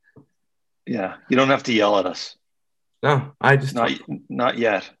Yeah, you don't have to yell at us. No, I just Not talk. not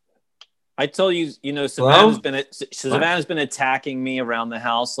yet. I tell you, Hello? What? Savannah's been attacking me around the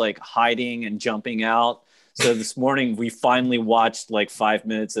house, like hiding and jumping out. So this morning we finally watched like 5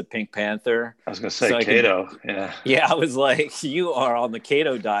 minutes of Pink Panther. I was gonna say So I could, Kato. Yeah. yeah, I was like, you are on the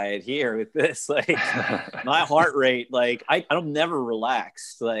keto diet here with this. Like my heart rate, like I don't never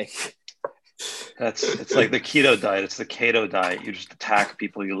relax. Like It's like the keto diet. It's the Kato diet. You just attack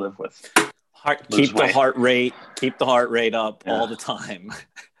people you live with. keep weight. keep the heart rate up all the time.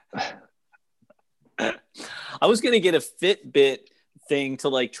 I was gonna get a Fitbit thing to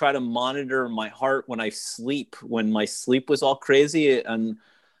like try to monitor my heart when I sleep, when my sleep was all crazy, and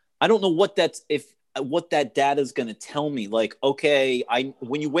I don't know what that data is going to tell me. Like, okay,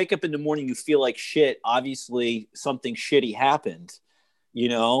 when you wake up in the morning you feel like shit, obviously something shitty happened,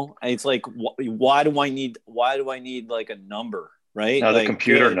 it's like why do I need like a number, right? Now the Like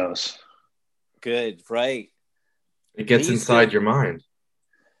computer knows. Good, right? It gets inside your mind.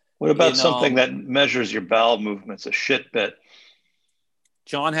 What about something that measures your bowel movements, a shit bit?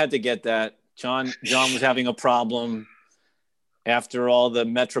 John had to get that. John was having a problem after all the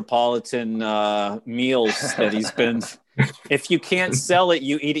metropolitan meals that he's been. If you can't sell it,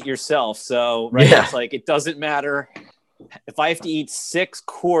 you eat it yourself. So, right, It's like it doesn't matter if I have to eat 6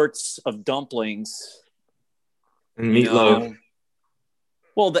 quarts of dumplings and meatloaf.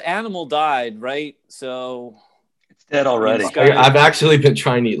 Well, the animal died, right? So it's dead already. I've actually been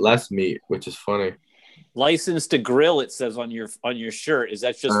trying to eat less meat, which is funny. License to grill, it says on your shirt. Is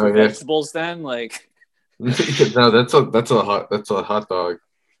that just for vegetables then? Like no, that's a hot dog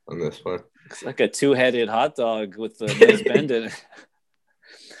on this one. It's like a 2-headed hot dog with a nice bend in it.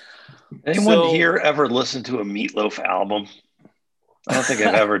 Anyone here ever listen to a Meatloaf album? I don't think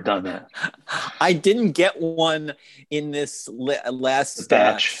I've ever done that. I didn't get one in this last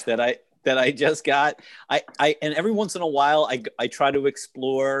batch that I just got. I and every once in a while I try to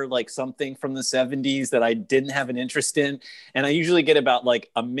explore like something from the 70s that I didn't have an interest in, and I usually get about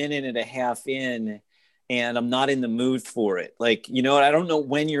like a minute and a half in and I'm not in the mood for it. Like, I don't know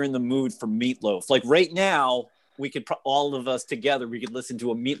when you're in the mood for Meatloaf. Like right now, we could all of us together, we could listen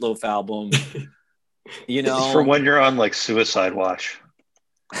to a Meatloaf album. It's for when you're on like suicide watch.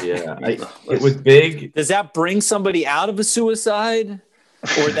 Yeah, it was big. Does that bring somebody out of a suicide,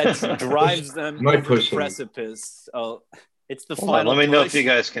 or that drives them over the precipice? Oh, it's the final. Let me know if you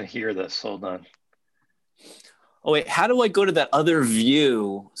guys can hear this. Hold on. Oh wait, how do I go to that other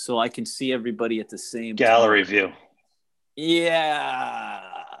view so I can see everybody at the same gallery view? Yeah.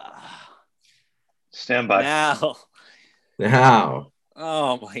 Stand by. Now.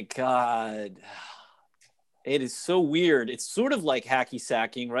 Oh my God. It is so weird. It's sort of like hacky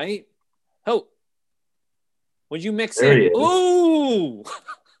sacking, right? Oh. Would you mix it? Ooh.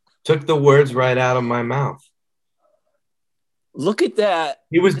 Took the words right out of my mouth. Look at that.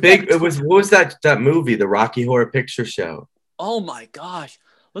 He was big. What was that movie, the Rocky Horror Picture Show? Oh my gosh.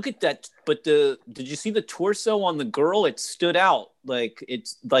 Look at that. But did you see the torso on the girl? It stood out. Like,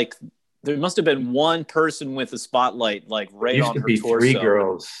 it's like there must have been one person with a spotlight, like right on her torso. Used to be 3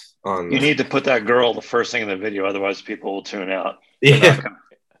 girls on. You need to put that girl the first thing in the video, otherwise people will tune out. Yeah.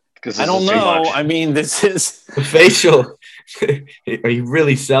 Because I don't know. I mean, this is the facial. He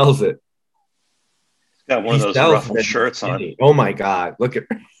really sells it. Got one of those ruffled shirts on. Oh my God! Look at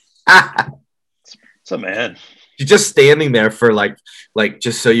her. It's a man. She's just standing there for like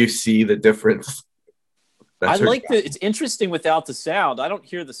just so you see the difference. I like that. It's interesting without the sound. I don't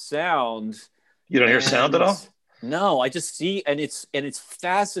hear the sound. You don't hear sound at all? No, I just see, and it's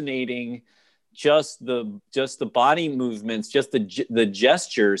fascinating. Just the body movements, just the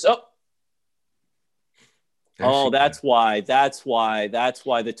gestures. That's why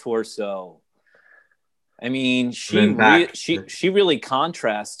the torso. I mean, she really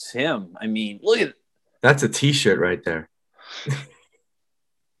contrasts him. I mean, look at it. That's a T-shirt right there.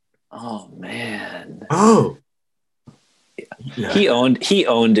 Oh man. Oh. Yeah. He owned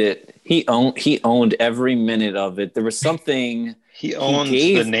it. He owned every minute of it. There was something he owns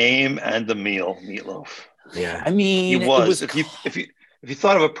the name and the meal, Meatloaf. Yeah. I mean, he was. If you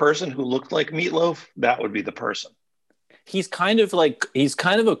thought of a person who looked like Meatloaf, that would be the person. He's kind of a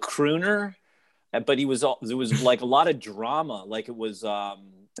crooner. But there was like a lot of drama. Like it was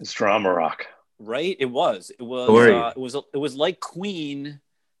it's drama rock. Right? It was like Queen,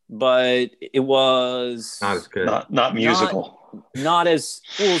 but it was not as good. Not musical. Not as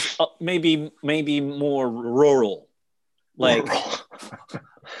maybe more rural. Like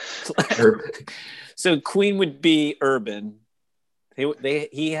so Queen would be urban.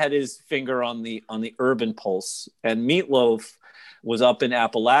 He had his finger on the urban pulse, and Meatloaf was up in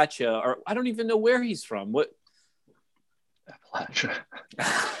Appalachia, or I don't even know where he's from. What? Appalachia.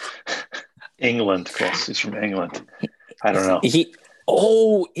 England, Chris. He's from England. I don't know. Is he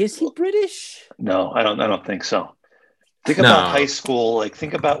British? No, I don't think so. Think about high school. Like,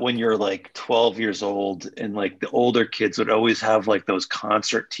 think about when you're like 12 years old, and like the older kids would always have like those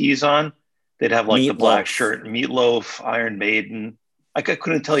concert tees on. They'd have like the black shirt, Meatloaf, Iron Maiden. I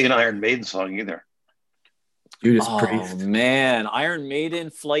couldn't tell you an Iron Maiden song either. Judas Priest. Oh man, Iron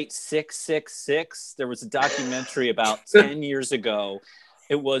Maiden, Flight 666. There was a documentary about 10 years ago.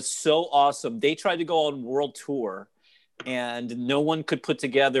 It was so awesome. They tried to go on world tour, and no one could put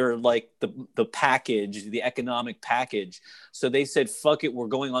together like the package, the economic package. So they said, fuck it, we're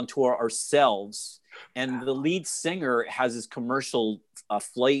going on tour ourselves. And the lead singer has his commercial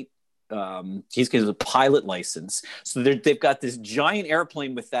flight. He's got a pilot license. So they've got this giant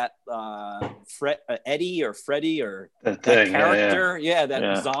airplane with that Eddie or Freddie or that character.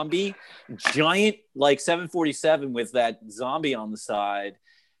 Yeah, zombie. Giant like 747 with that zombie on the side.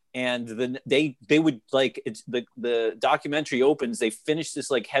 And then they would like, it's the documentary opens, they finish this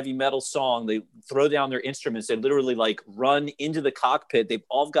like heavy metal song, they throw down their instruments, they literally like run into the cockpit, they've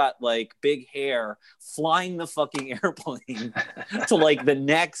all got like big hair, flying the fucking airplane to like the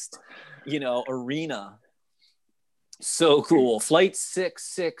next arena. So cool. Flight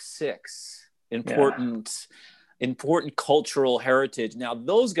 666, important cultural heritage. Now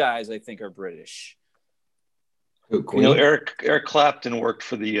those guys I think are British. Eric Clapton worked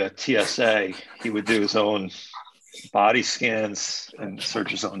for the TSA. He would do his own body scans and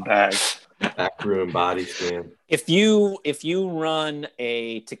search his own bag. Backroom body scan. If you run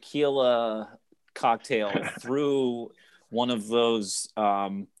a tequila cocktail through one of those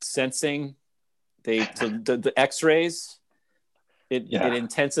sensing, the X-rays, it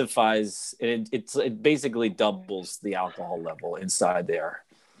intensifies. It basically doubles the alcohol level inside there.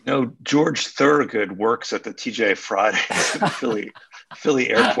 George Thorogood works at the TJ Friday in Philly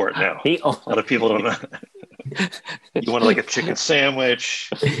airport now. A lot of people don't know. You want like a chicken sandwich.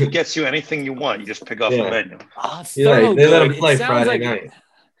 He gets you anything you want. You just pick off the menu. They let him play Friday night.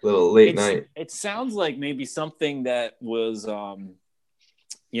 Little late night. It sounds like maybe something that was,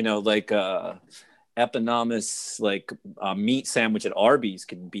 like eponymous, like a meat sandwich at Arby's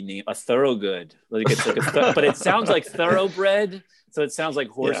could be named a Thorogood. Like it's like but it sounds like thoroughbred. So it sounds like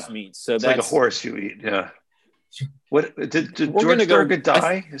horse meat. So it's like a horse you eat. Yeah. What did George Thorogood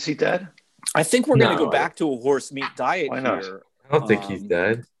die? Is he dead? I think we're going to go back to a horse meat diet. Why not? Here. I don't think he's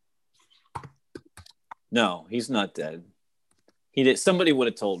dead. No, he's not dead. He did. Somebody would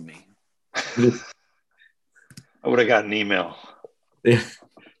have told me. I would have got an email. Yeah.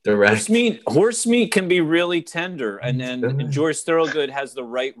 Direct. Horse meat can be really tender, and George Thorogood has the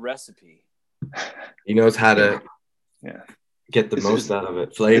right recipe. He knows how to get the most out of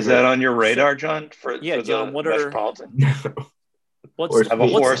it. Flavor. Is that on your radar, John? For John, what are have a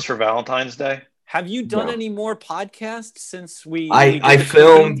horse for Valentine's Day? Have you done any more podcasts since we? I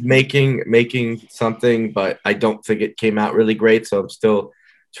filmed making something, but I don't think it came out really great. So I'm still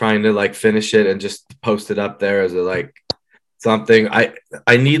trying to like finish it and just post it up there as a like something. I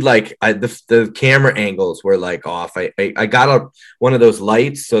need like the camera angles were like off. I got one of those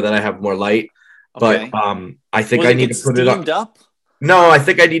lights so that I have more light. Okay. But I think I need to put it up. No, I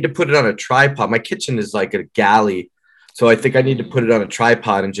think I need to put it on a tripod. My kitchen is like a galley, so I think I need to put it on a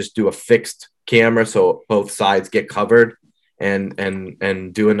tripod and just do a fixed camera so both sides get covered,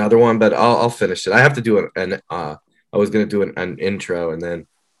 and do another one. But I'll finish it. I have to do I was gonna do an intro and then.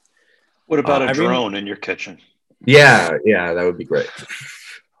 What about a drone in your kitchen? Yeah, that would be great.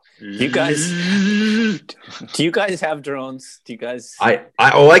 Do you guys have drones? Do you guys? I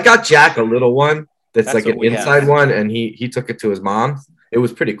got Jack a little one that's like an inside one, and he took it to his mom. It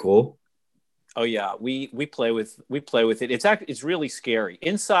was pretty cool. Oh yeah, we play with it. It's really scary.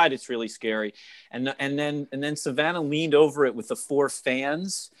 Inside, it's really scary, and then Savannah leaned over it with the 4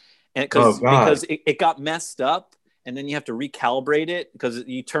 fans, and because it got messed up. And then you have to recalibrate it because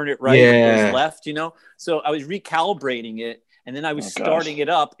you turn it right and it goes left, So I was recalibrating it, and then I was starting it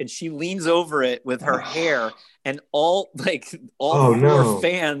up, and she leans over it with her hair, and all 4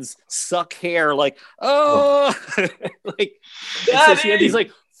 fans suck hair like like. So she had these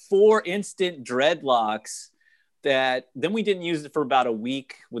like 4 instant dreadlocks that then we didn't use it for about a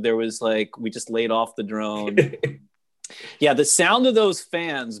week. There was like we just laid off the drone. Yeah, the sound of those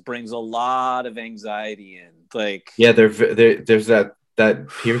fans brings a lot of anxiety in. Like, yeah, there's that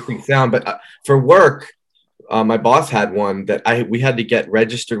piercing sound. But for work, my boss had one that we had to get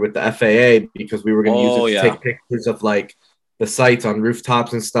registered with the FAA because we were going to use it to take pictures of like the sites on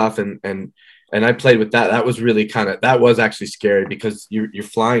rooftops and stuff. And And I played with that. That was really that was actually scary because you're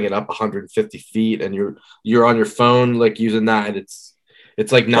flying it up 150 feet and you're on your phone like using that, and it's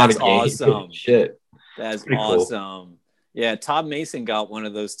like not That's a game. Awesome. Shit. That's awesome. Cool. Yeah, Todd Mason got one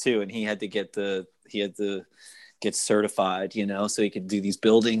of those too, and he had to get certified, so he could do these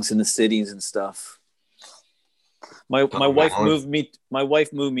buildings in the cities and stuff. My wife moved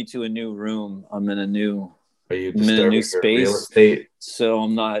me to a new room. I'm in a new space. Real estate? So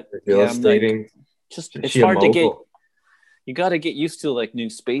I'm not real estating. It's hard to get. You got to get used to like new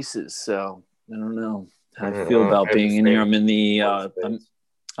spaces. So I don't know how I feel about being in here. I'm in the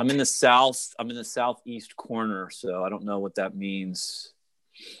I'm in the south. I'm in the southeast corner. So I don't know what that means.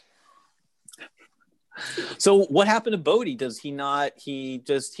 So what happened to Bodie? Does he not? He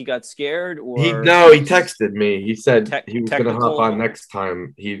got scared, or he texted me. He said he was going to hop on next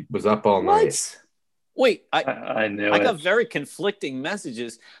time. He was up all night. Wait, I got very conflicting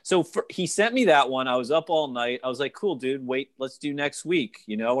messages. So he sent me that one. I was up all night. I was like, cool, dude. Wait, let's do next week,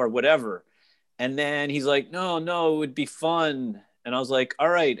 or whatever. And then he's like, no, it would be fun. And I was like, all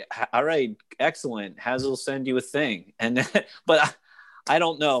right, excellent. Hazel will send you a thing. And then, but I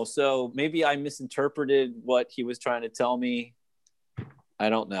don't know. So maybe I misinterpreted what he was trying to tell me. I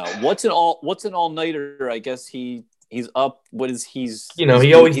don't know. What's an all-nighter? I guess he's up. What is he's?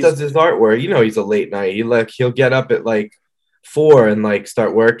 He always does his artwork. He's a late night. He'll get up at like 4 and like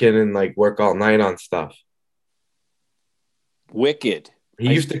start working and like work all night on stuff. Wicked.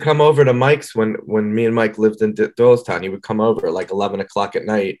 He used to come over to Mike's when me and Mike lived in Doylestown. He would come over at like 11 o'clock at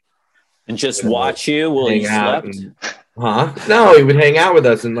night and just watch you while you slept. No, he would hang out with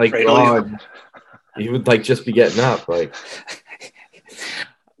us and like he would like just be getting up like.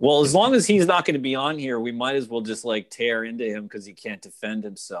 Well, as long as he's not going to be on here, we might as well just like tear into him because he can't defend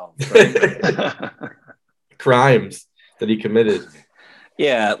himself. Right? Crimes that he committed.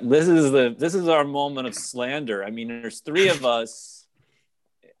 Yeah, this is our moment of slander. I mean, there's 3 of us.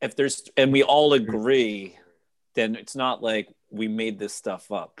 And we all agree, then it's not like we made this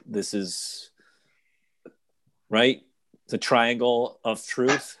stuff up. This is right. The triangle of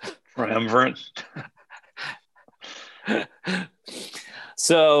truth. Triumvirate.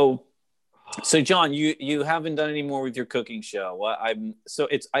 So John, you haven't done any more with your cooking show.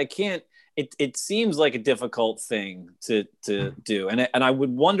 It seems like a difficult thing to do, and I would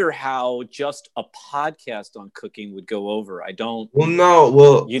wonder how just a podcast on cooking would go over. I don't. Well, no.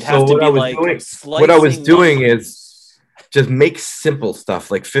 Well, you'd have to be like what I was doing is just make simple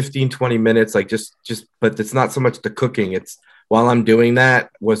stuff like 15-20 minutes, like just. But it's not so much the cooking. It's while I'm doing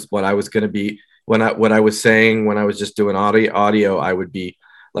that was what I was going to be what I was saying when I was just doing audio. I would be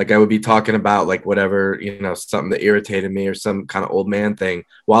talking about like whatever, something that irritated me or some kind of old man thing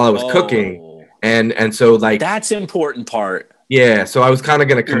while I was cooking. And so like that's important part. Yeah. So I was kind of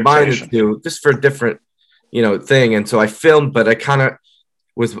going to combine the two just for a different, thing. And so I filmed, but I kind of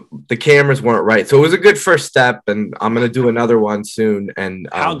the cameras weren't right. So it was a good first step, and I'm going to do another one soon. And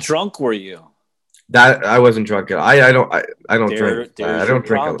how drunk were you? That I wasn't drunk. I don't drink. I don't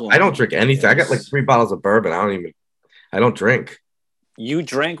drink. I don't drink anything. I got like 3 bottles of bourbon. I don't drink. You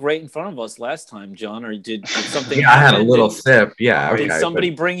drank right in front of us last time, John, or did something? Yeah, I had a little sip. Yeah. Did somebody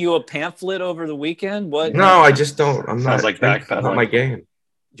bring you a pamphlet over the weekend? What? No, I just don't. I'm Sounds not like backpedaling. Not my game.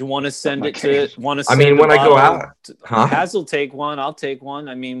 Do you want to send it to? I mean, when I go out, Haz will take one. I'll take one.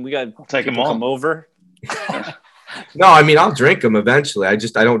 I mean, we got take them all. Come over. No, I mean, I'll drink them eventually. I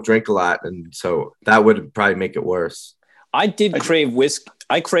don't drink a lot, and so that would probably make it worse. I crave whiskey.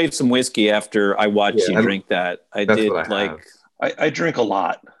 I craved some whiskey after I watched you drink that. I drink a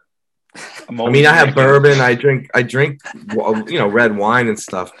lot. I have bourbon. I drink, red wine and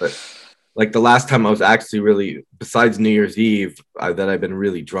stuff. But like the last time I was actually really, besides New Year's Eve, that I've been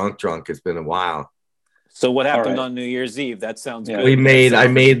really drunk. It's been a while. So what happened on New Year's Eve? That sounds good. I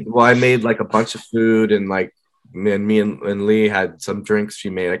made like a bunch of food, and like me and Lee had some drinks she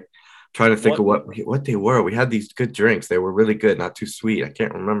made. I'm trying to think of what they were. We had these good drinks. They were really good, not too sweet. I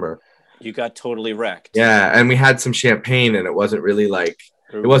can't remember. You got totally wrecked. Yeah, and we had some champagne, and it wasn't really it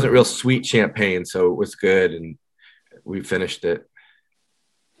wasn't real sweet champagne, so it was good, and we finished it.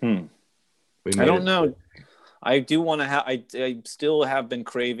 I don't know. I do want to have. I still have been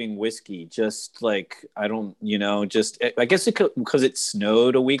craving whiskey. Just like I don't, I guess because it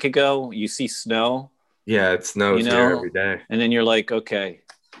snowed a week ago. You see snow. Yeah, it snows here every day, and then you're like, okay,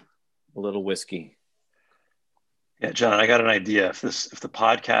 a little whiskey. Yeah, John, I got an idea. If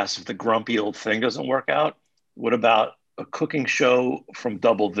the grumpy old thing doesn't work out, what about a cooking show from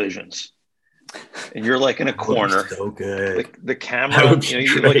Double Visions? And you're like in a corner. So good. The camera,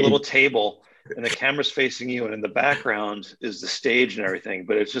 you get like a little table, and the camera's facing you, and in the background is the stage and everything,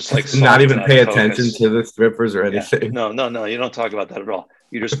 but it's just like not even pay attention to the strippers or anything. Yeah. No, you don't talk about that at all.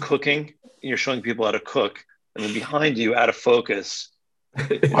 You're just cooking, and you're showing people how to cook, and then behind you, out of focus,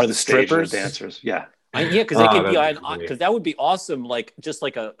 are the strippers, the dancers. Yeah. Because they could be on, because that would be awesome. Like just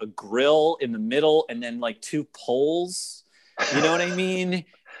like a grill in the middle, and then like 2 poles. You know what I mean?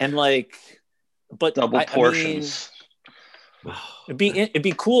 And like, but double portions. It'd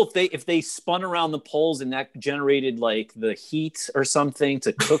be cool if they spun around the poles and that generated like the heat or something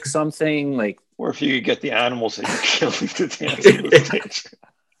to cook something like. Or if you could get the animals that you're killing to dance on the stage.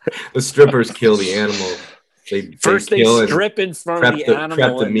 The strippers kill the animal. They strip in front of the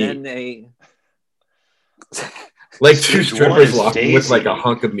animal and then they. Like 2 strippers walking with like a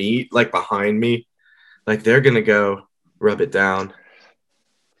hunk of meat like behind me, like they're gonna go rub it down.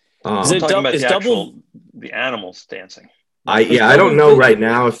 Is it the animals dancing? I don't know right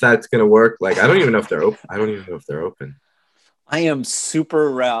now if that's gonna work. Like I don't even know if they're open. I am super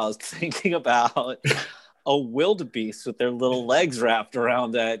aroused thinking about a wildebeest with their little legs wrapped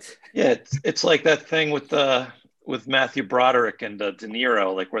around that. Yeah, it's like that thing with Matthew Broderick and De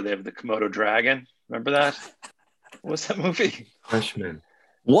Niro, like where they have the Komodo dragon. Remember that? What's that movie? Freshman.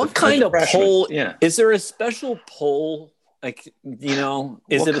 What kind of pole? Yeah. Is there a special pole? Like, you know,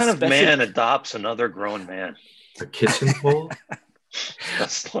 is it what kind of man adopts another grown man? A kitchen pole?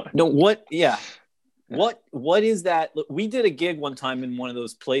 No, what? Yeah. What is that? We did a gig one time in one of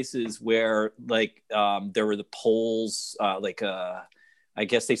those places where like there were the poles, I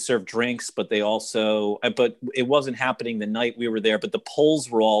guess they served drinks, but they also, but it wasn't happening the night we were there, but the poles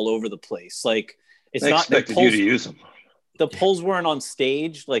were all over the place. Like it's they not expected you to use them. The poles weren't on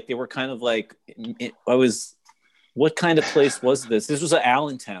stage. Like they were kind of like, what kind of place was this? This was at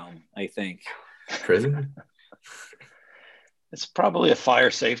Allentown, I think. Prison? It's probably a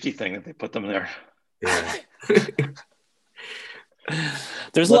fire safety thing that they put them there. Yeah.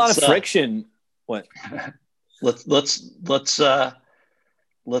 There's a lot of friction. What? Let's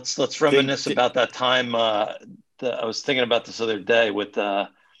reminisce about that time. I was thinking about this other day with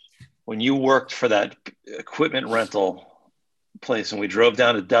when you worked for that equipment rental place, and we drove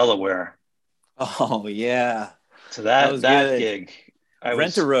down to Delaware. Oh yeah. So that gig,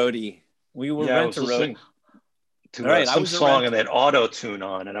 Rent-A-Roadie. We were Rent-A-Roadie to some song, and they had auto tune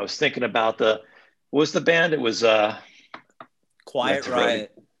on, and I was thinking about what was the band? It was Quiet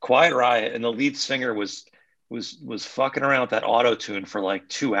Riot. Quiet Riot, and the lead singer was fucking around with that auto tune for like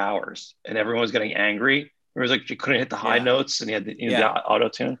 2 hours, and everyone was getting angry. It was like you couldn't hit the high notes, and he had the auto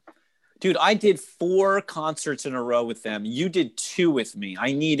tune. Dude, I did 4 concerts in a row with them. You did 2 with me.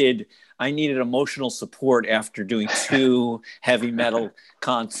 I needed emotional support after doing 2 heavy metal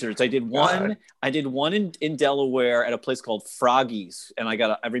concerts. I did one. I did one in Delaware at a place called Froggy's, and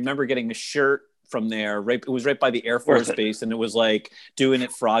I remember getting a shirt from there. It was right by the Air Force Base, and it was like doing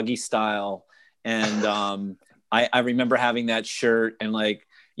it Froggy style. And I remember having that shirt, and like,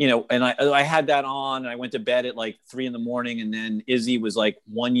 you know, and I had that on, and I went to bed at like 3 a.m, and then Izzy was like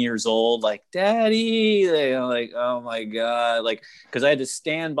 1 year old, like, Daddy, like, oh my God, like, because I had to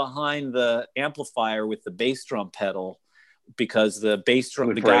stand behind the amplifier with the bass drum pedal because the bass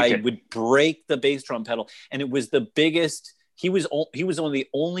drum, the guy would break the bass drum pedal, and it was the biggest. He was one of the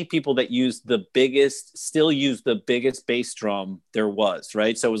only people that still used the biggest bass drum there was,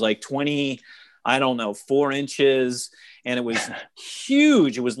 right? So it was like 4 inches, and it was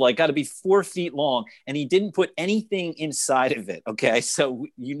huge. It was like got to be 4 feet long, and he didn't put anything inside of it. Okay, so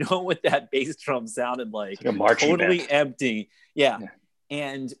you know what that bass drum sounded like a marching totally band. Empty. Yeah.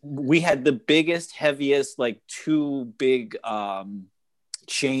 And we had the biggest, heaviest, like 2 big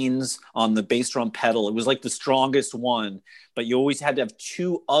chains on the bass drum pedal. It was like the strongest one, but you always had to have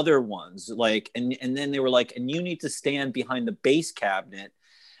 2 other ones. Like, and then they were like, and you need to stand behind the bass cabinet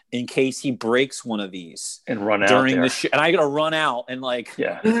in case he breaks one of these and run during out the and I gotta run out and like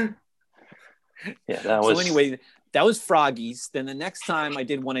that was. So anyway, that was Froggy's. Then the next time I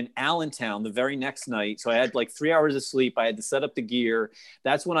did one in Allentown the very next night, so I had like 3 hours of sleep. I had to set up the gear.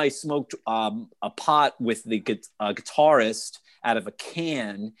 That's when I smoked a pot with the guitarist out of a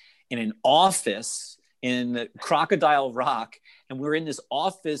can in an office in Crocodile Rock, and we're in this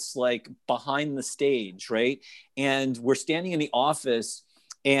office like behind the stage, right? And we're standing in the office,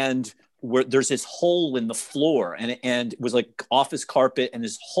 and there's this hole in the floor, and it was like office carpet, and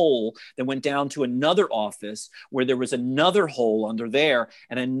this hole that went down to another office where there was another hole under there,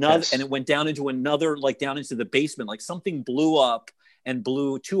 and another, and it went down into another, like down into the basement, like something blew up and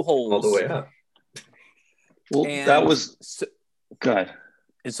blew 2 holes all the way up. Well, that was good.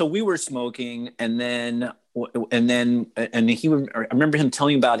 And so we were smoking, and then I remember him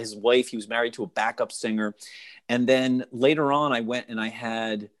telling about his wife. He was married to a backup singer. And then later on, I went and I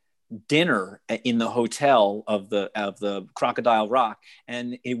had dinner in the hotel of the Crocodile Rock,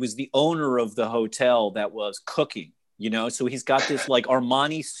 and it was the owner of the hotel that was cooking. So he's got this like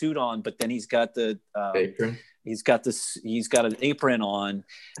Armani suit on, but then he's got the apron. He's got an apron on,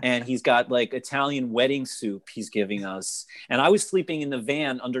 and he's got like Italian wedding soup he's giving us. And I was sleeping in the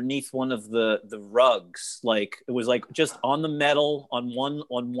van underneath one of the rugs. Like it was like just on the metal on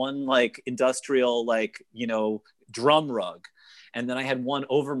one like industrial, like, drum rug. And then I had one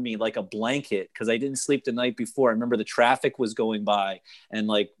over me like a blanket because I didn't sleep the night before. I remember the traffic was going by and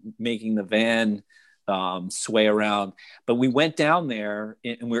like making the van sway around. But we went down there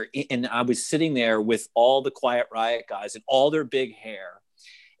and I was sitting there with all the Quiet Riot guys and all their big hair.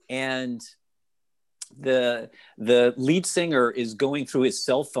 And the lead singer is going through his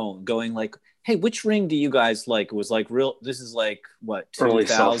cell phone going like, hey, which ring do you guys like? It was like this is like what,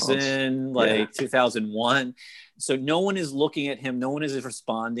 2000, like 2001. So no one is looking at him. No one is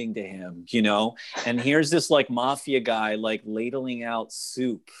responding to him, and here's this like mafia guy, like ladling out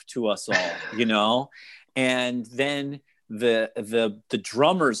soup to us all, and then the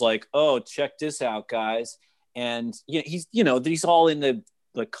drummer's like, oh, check this out, guys. And he's all in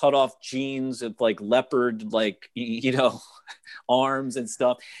the cut off jeans with like leopard, like, arms and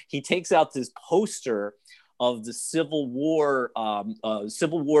stuff. He takes out this poster of the Civil War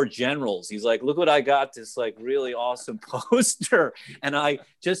generals. He's like, look what I got, this like really awesome poster. And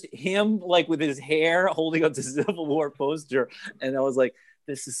him like with his hair holding up the Civil War poster. And I was like,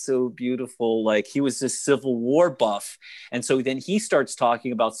 this is so beautiful. Like he was this Civil War buff. And so then he starts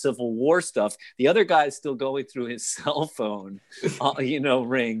talking about Civil War stuff. The other guy is still going through his cell phone,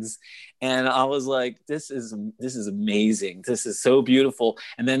 rings. And I was like, this is amazing. This is so beautiful.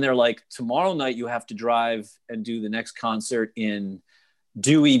 And then they're like, tomorrow night you have to drive and do the next concert in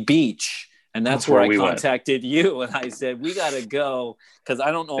Dewey Beach. And that's where I contacted you. And I said, we got to go because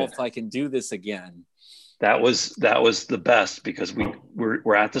I don't know if I can do this again. That was the best because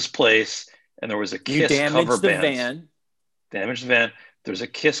we're at this place and there was a Kiss cover band. Damaged the van. There's a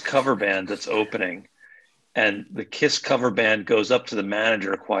Kiss cover band that's opening, and the Kiss cover band goes up to the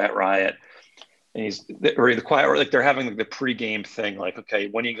manager of Quiet Riot, and the Quiet Riot, like they're having like the pregame thing, like, okay,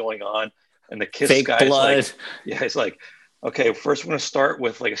 when are you going on? And the Kiss Fake guy's blood. like, it's like, okay, first we're going to start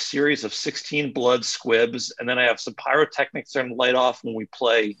with like a series of 16 blood squibs, and then I have some pyrotechnics I'm going to light off when we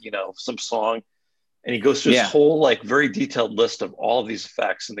play, some song. And he goes through this whole like very detailed list of all of these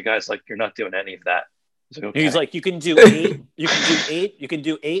effects. And the guy's like, you're not doing any of that. He's like, okay. He's like, you can do 8, you can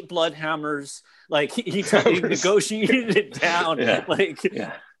do 8 blood hammers. Like he negotiated it down.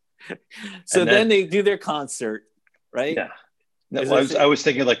 Yeah. So then they do their concert, right? Yeah. No, I was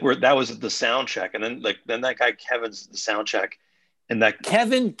thinking like that was the sound check. And then that guy, Kevin's the sound check. And that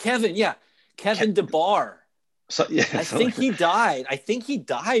Kevin DeBar. So, yeah. I think he died.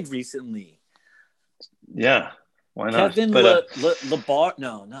 Recently. Yeah, why not? Kevin LaBarge.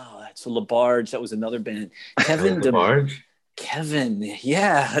 No, that's LaBarge. That was another band. Kevin LaBarge. Kevin,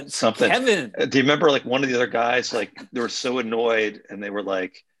 yeah, something. Kevin. Do you remember like one of the other guys? Like they were so annoyed, and they were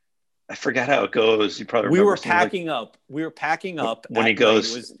like, I forgot how it goes. You probably we were packing up. We were packing up when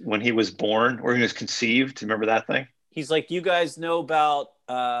when he was born or he was conceived. Do you remember that thing? He's like, you guys know about.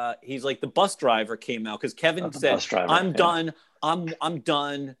 He's like the bus driver came out because Kevin said, "I'm done. I'm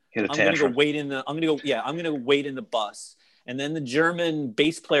done. I'm going to go wait in the bus." And then the German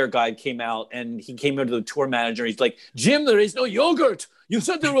bass player guy came out, and he came into the tour manager. He's like, "Jim, there is no yogurt. You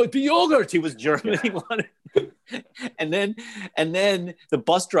said there would be yogurt." He was German. He wanted. and then the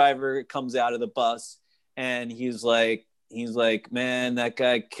bus driver comes out of the bus, and he's like, man, that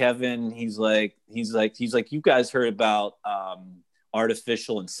guy Kevin. He's like, you guys heard about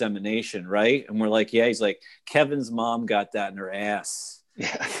artificial insemination, right? And we're like, yeah. He's like, Kevin's mom got that in her ass.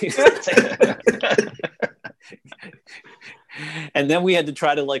 Yeah. And then we had to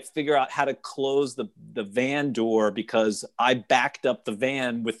try to like figure out how to close the van door because I backed up the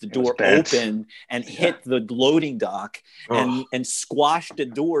van with the door open and hit the loading dock and squashed the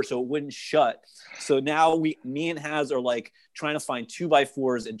door so it wouldn't shut. So now me and Haz are like trying to find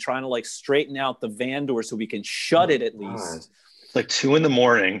 2x4s and trying to like straighten out the van door so we can shut it at least. It's like 2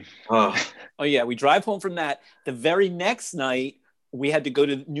 a.m. Oh yeah, we drive home from that. The very next night we had to go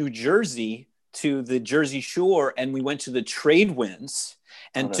to New Jersey to the Jersey Shore, and we went to the Trade Winds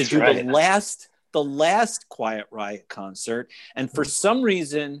and to do the last Quiet Riot concert. And for some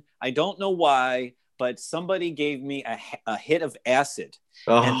reason, I don't know why, but somebody gave me a hit of acid.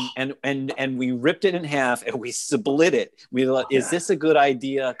 And we ripped it in half and we split it. We thought, is this a good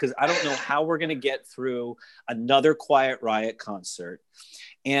idea? Because I don't know how we're going to get through another Quiet Riot concert.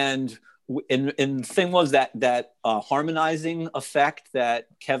 And the thing was that harmonizing effect that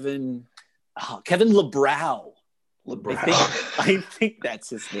Kevin LeBrow. I think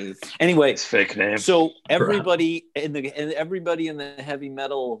that's his name. Anyway, it's fake name. So everybody in the heavy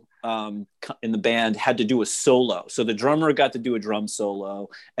metal in the band had to do a solo. So the drummer got to do a drum solo.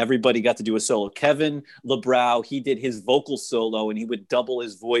 Everybody got to do a solo. Kevin LeBrow, he did his vocal solo, and he would double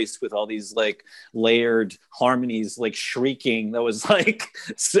his voice with all these like layered harmonies, like shrieking. That was like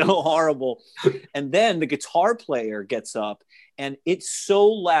so horrible. And then the guitar player gets up, and it's so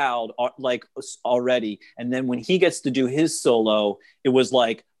loud, like already. And then when he gets to do his solo, it was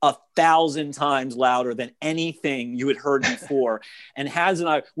like 1,000 times louder than anything you had heard before. And Haz and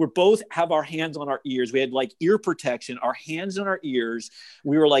I, we both have our hands on our ears. We had like ear protection, our hands on our ears.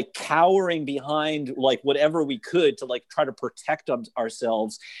 We were like cowering behind like whatever we could to like try to protect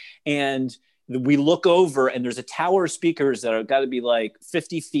ourselves. And we look over and there's a tower of speakers that are got to be like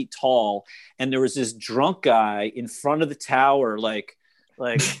 50 feet tall. And there was this drunk guy in front of the tower, like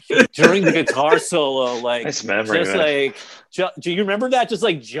during the guitar solo, like nice memory, just man. Do you remember that? Just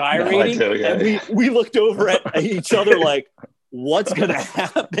like gyrating. No, I do, yeah. And we looked over at each other like, what's going to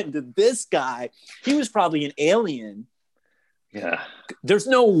happen to this guy? He was probably an alien. Yeah. There's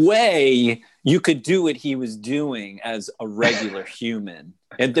no way you could do what he was doing as a regular human.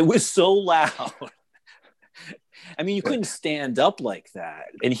 And it was so loud. I mean, you couldn't stand up like that.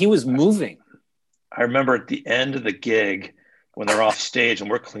 And he was moving. I remember at the end of the gig when they're off stage and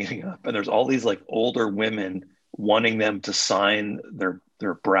we're cleaning up, and there's all these like older women wanting them to sign their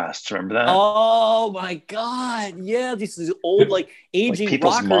breasts. Remember that? Oh my God. Yeah. These old, like aging like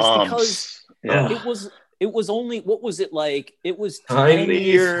people's rockers moms. Because it was only, what was it like? It was 10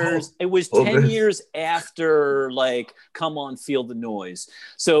 years. It was 10 years after like, Come On, Feel the Noise.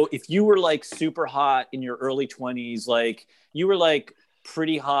 So if you were like super hot in your early 20s, like you were like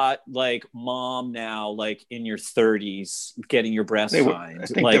pretty hot, like mom now, like in your 30s, getting your breasts signed. I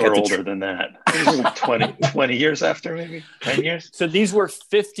think like they were older than that. 20 years after, maybe 10 years. So these were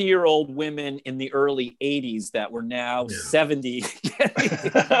 50-year-old women in the early 80s that were now 70.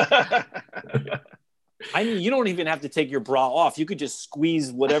 I mean, you don't even have to take your bra off. You could just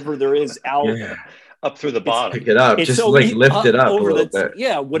squeeze whatever there is out up through the bottom. Pick it up, just so like lift it up a little bit.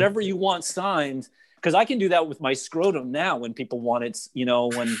 Yeah, whatever you want signed. Because I can do that with my scrotum now when people want it. You know,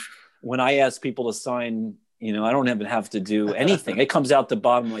 when I ask people to sign, you know, I don't even have to do anything. It comes out the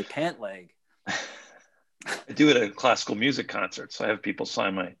bottom of my pant leg. I do it at classical music concerts. I have people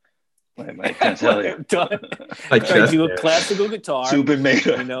sign my genitalia. I do a classical guitar.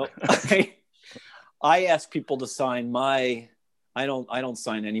 You know, I ask people to sign I don't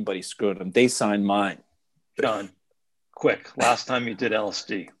sign anybody's scrotum. They sign mine. John, quick. Last time you did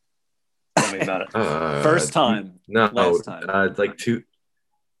LSD. Tell me about it. First time. No, last time. It's like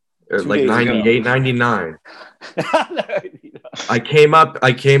like 98, 99. I came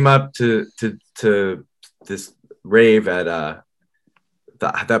up to this rave at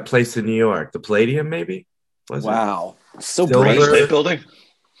that place in New York, the Palladium, maybe. Wow, so Silver State Building.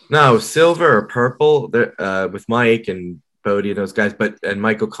 No, silver or purple. With Mike and Bodie and those guys, and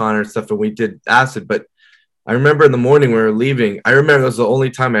Mike O'Connor and stuff, and we did acid. But I remember in the morning we were leaving. I remember it was the only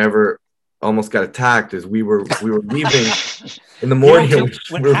time I ever almost got attacked. Is we were leaving in the morning.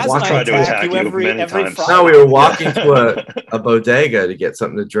 We were walking to attack you every times. No, we were walking to a bodega to get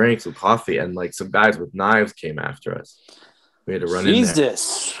something to drink, some coffee, and like some guys with knives came after us. We had to run in there.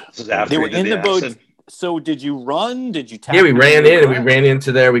 This is after they were in the boat. So did you run? Did you tap? Yeah, we ran in. We ran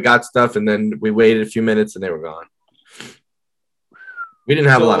into there. We got stuff, and then we waited a few minutes, and they were gone. We didn't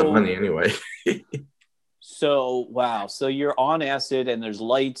have a lot of money anyway. So wow. So you're on acid, and there's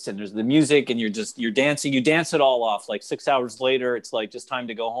lights, and there's the music, and you're dancing. You dance it all off. Like 6 hours later, it's like just time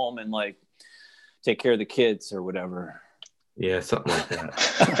to go home and like take care of the kids or whatever. Yeah, something like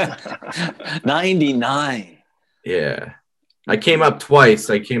that. 99. Yeah, I came up twice.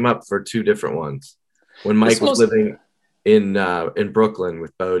 I came up for 2 different ones. When Mike was living in Brooklyn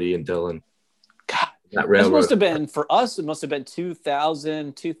with Bodie and Dylan. God, that railroad. This must have been, for us, it must have been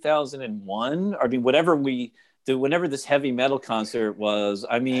 2000, 2001. I mean, whenever this heavy metal concert was,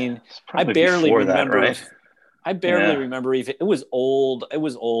 I mean, I barely remember. That, right? I barely remember even. It was old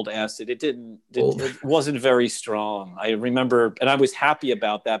acid. It wasn't very strong. I remember, and I was happy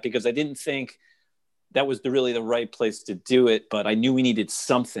about that because I didn't think that was really the right place to do it, but I knew we needed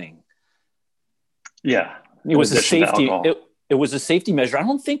something. Yeah, it was a safety. It was a safety measure. I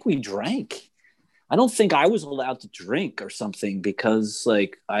don't think we drank. I don't think I was allowed to drink or something because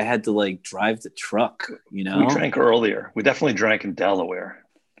like I had to like drive the truck, you know? We drank earlier. We definitely drank in Delaware.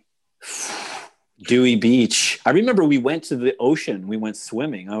 Dewey Beach. I remember we went to the ocean. We went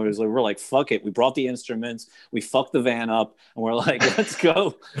swimming. We're like, fuck it. We brought the instruments. We fucked the van up, and we're like, let's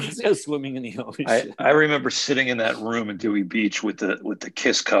go swimming in the ocean. I remember sitting in that room in Dewey Beach with the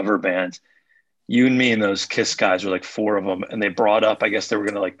Kiss cover band. You and me and those Kiss guys were like 4 of them, and they brought up. I guess they were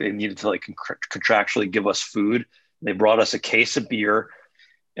gonna they needed to like contractually give us food. They brought us a case of beer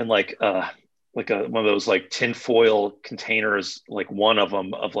and like one of those like tinfoil containers, like one of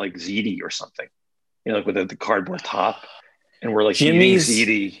them of like ziti or something. Like with the cardboard top, and we're like Jimmy's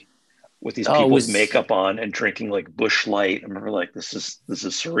eating ziti with these people with makeup on and drinking like Busch Light. I remember like this is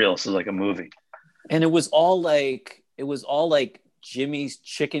surreal. This is like a movie. And it was all like Jimmy's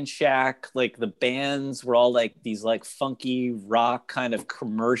Chicken Shack. Like the bands were all like these like funky rock kind of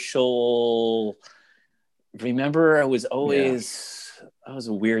commercial. Remember, it was always. That was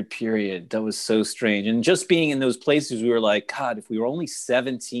a weird period. That was so strange. And just being in those places, we were like, God, if we were only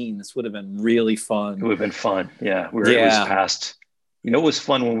 17, this would have been really fun. It would have been fun. Yeah. It was past. It was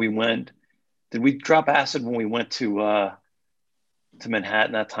fun when we went. Did we drop acid when we went to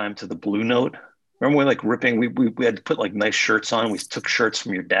Manhattan that time to the Blue Note? Remember we like ripping, we had to put like nice shirts on. We took shirts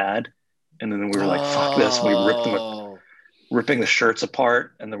from your dad. And then we were like, fuck this. And we ripped them, ripping the shirts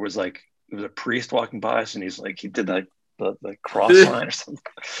apart. And there was a priest walking by us and he's like, he did that. The cross line or something.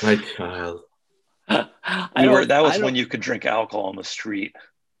 My child. That was when you could drink alcohol on the street.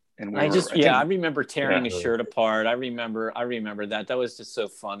 And I remember tearing a shirt apart. I remember that. That was just so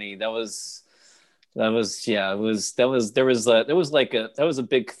funny. That was a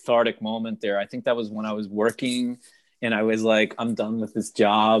big cathartic moment there. I think that was when I was working and I was like, I'm done with this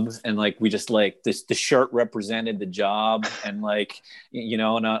job. And like, we just like the shirt represented the job. And like,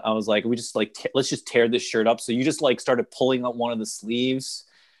 and I was like, we just like, let's just tear this shirt up. So you just like started pulling up one of the sleeves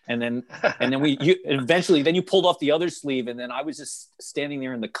and then eventually you pulled off the other sleeve. And then I was just standing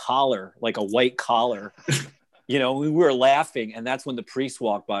there in the collar, like a white collar, we were laughing. And that's when the priest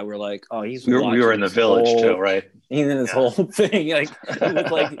walked by. We're like, oh, we were in the village too, right? He's in this whole thing. Like, it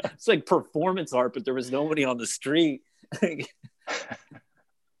looked like, it's like performance art, but there was nobody on the street. That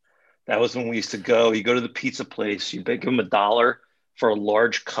was when we used to go. You go to the pizza place, you give them $1 for a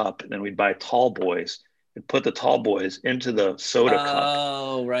large cup, and then we'd buy tall boys and put the tall boys into the soda cup.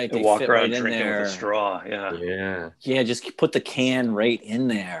 Oh, right. And walk around drinking with a straw. Yeah. Just put the can right in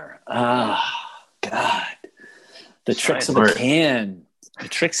there. Oh, God. The tricks of the can. The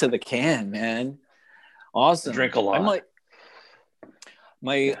tricks of the can, man. Awesome. Drink a lot.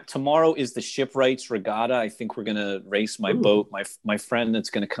 Tomorrow is the Shipwrights Regatta. I think we're gonna race my boat. My friend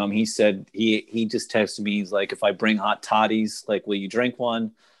that's gonna come, he said he just texted me. He's like, if I bring hot toddies, like, will you drink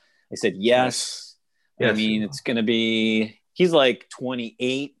one? I said yes. I mean, it's gonna be. He's like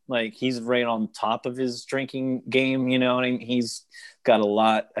 28, like he's right on top of his drinking game. You know what I mean? He's got a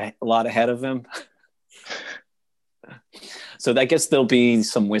lot ahead of him. So I guess there'll be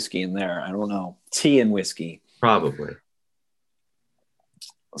some whiskey in there. I don't know, tea and whiskey, probably.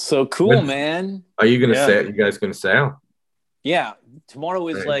 So cool, man. Are you gonna sail? You guys gonna sail? Yeah, tomorrow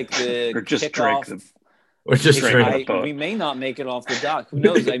is like the or just kickoff. Drink or just drink. We may not make it off the dock. Who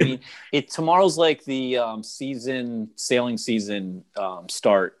knows? I mean, tomorrow's like the sailing season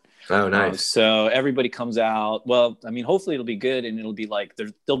start. Oh, nice. So everybody comes out. Well, I mean, hopefully it'll be good, and it'll be like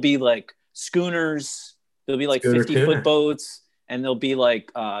there'll be like schooners. There'll be like 50-foot boats, and there'll be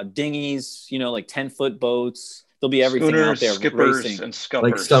like dinghies. Like 10-foot boats. There'll be everything schooners, out there, skippers, racing. And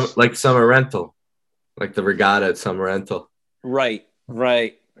scuppers. Like summer rental, like the regatta at summer rental. Right.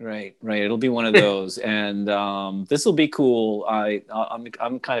 It'll be one of those, and this will be cool.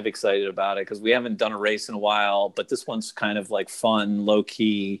 I'm kind of excited about it because we haven't done a race in a while, but this one's kind of like fun, low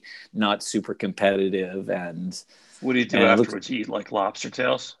key, not super competitive. And what do you do afterwards? You eat like lobster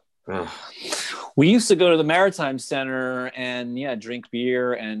tails? We used to go to the Maritime Center and drink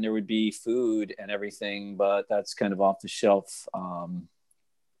beer, and there would be food and everything, but that's kind of off the shelf.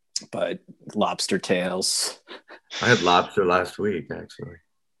 But lobster tails. I had lobster last week, actually.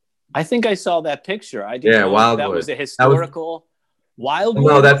 I think I saw that picture. I didn't know Wildwood. That was a historical Wildwood.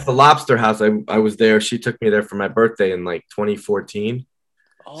 No, that's the Lobster House. I was there. She took me there for my birthday in like 2014.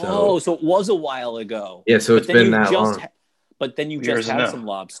 Oh, so it was a while ago. Yeah, so it's been that long. But then you just had some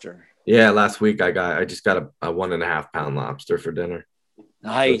lobster. Yeah, last week I just got a 1.5 pound lobster for dinner.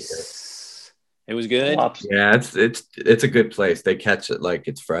 Nice. It was good. Yeah, it's a good place. They catch it like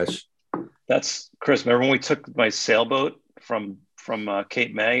it's fresh. That's Chris. Remember when we took my sailboat from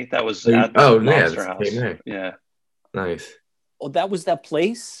Cape May? That was at the Lobster House. Cape May. Yeah. Nice. Oh, that was that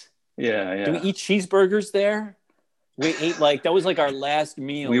place? Yeah. Do we eat cheeseburgers there? We ate that was our last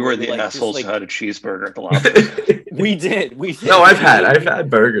meal. We were the assholes who had a cheeseburger at the Lobster. We did. No, I've had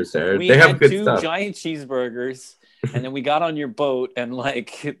burgers there. They have good stuff. We had 2 giant cheeseburgers, and then we got on your boat, and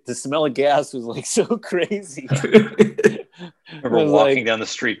the smell of gas was so crazy. I remember walking down the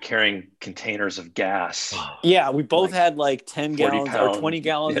street carrying containers of gas. Yeah, we both had 10 gallons or 20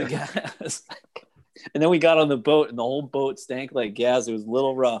 gallons of gas. And then we got on the boat, and the whole boat stank like gas. It was a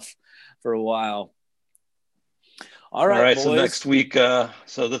little rough for a while. All right, boys. So next week, so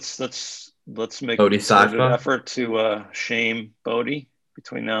let's make an effort to shame Bodie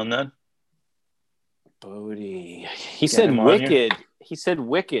between now and then. Bodie, he said wicked. He said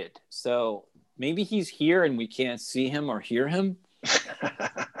wicked. So maybe he's here and we can't see him or hear him.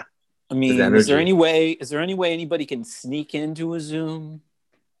 I mean, is there any way anybody can sneak into a Zoom?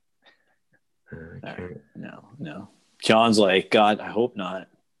 No. John's like, God, I hope not.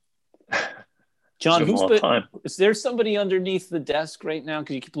 John, is there somebody underneath the desk right now?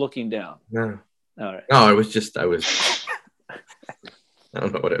 Because you keep looking down. No. All right. No, I was I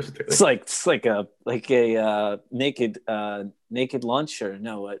don't know what I was doing. It's like a naked lunch, or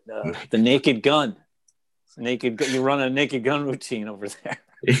no, the Naked Gun. You run a Naked Gun routine over there.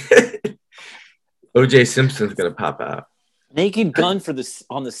 OJ Simpson's gonna pop out. Naked Gun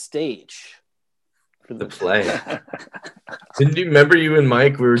on the stage. For the play. Didn't you remember you and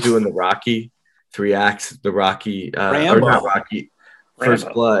Mike? We were doing the Rocky 3 acts, the Rocky or not Rocky. First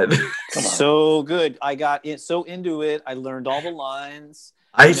Blood. So good. I got so into it. I learned all the lines.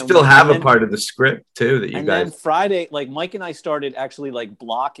 I still have a part of the script too that you guys. And then Friday, Mike and I started actually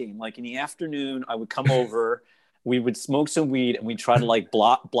blocking. In the afternoon, I would come over. We would smoke some weed and we'd try to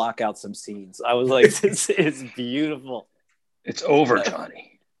block out some scenes. I was like, this is beautiful. It's over,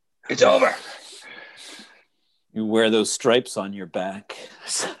 Johnny. It's over. You wear those stripes on your back.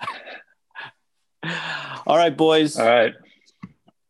 All right, boys. All right.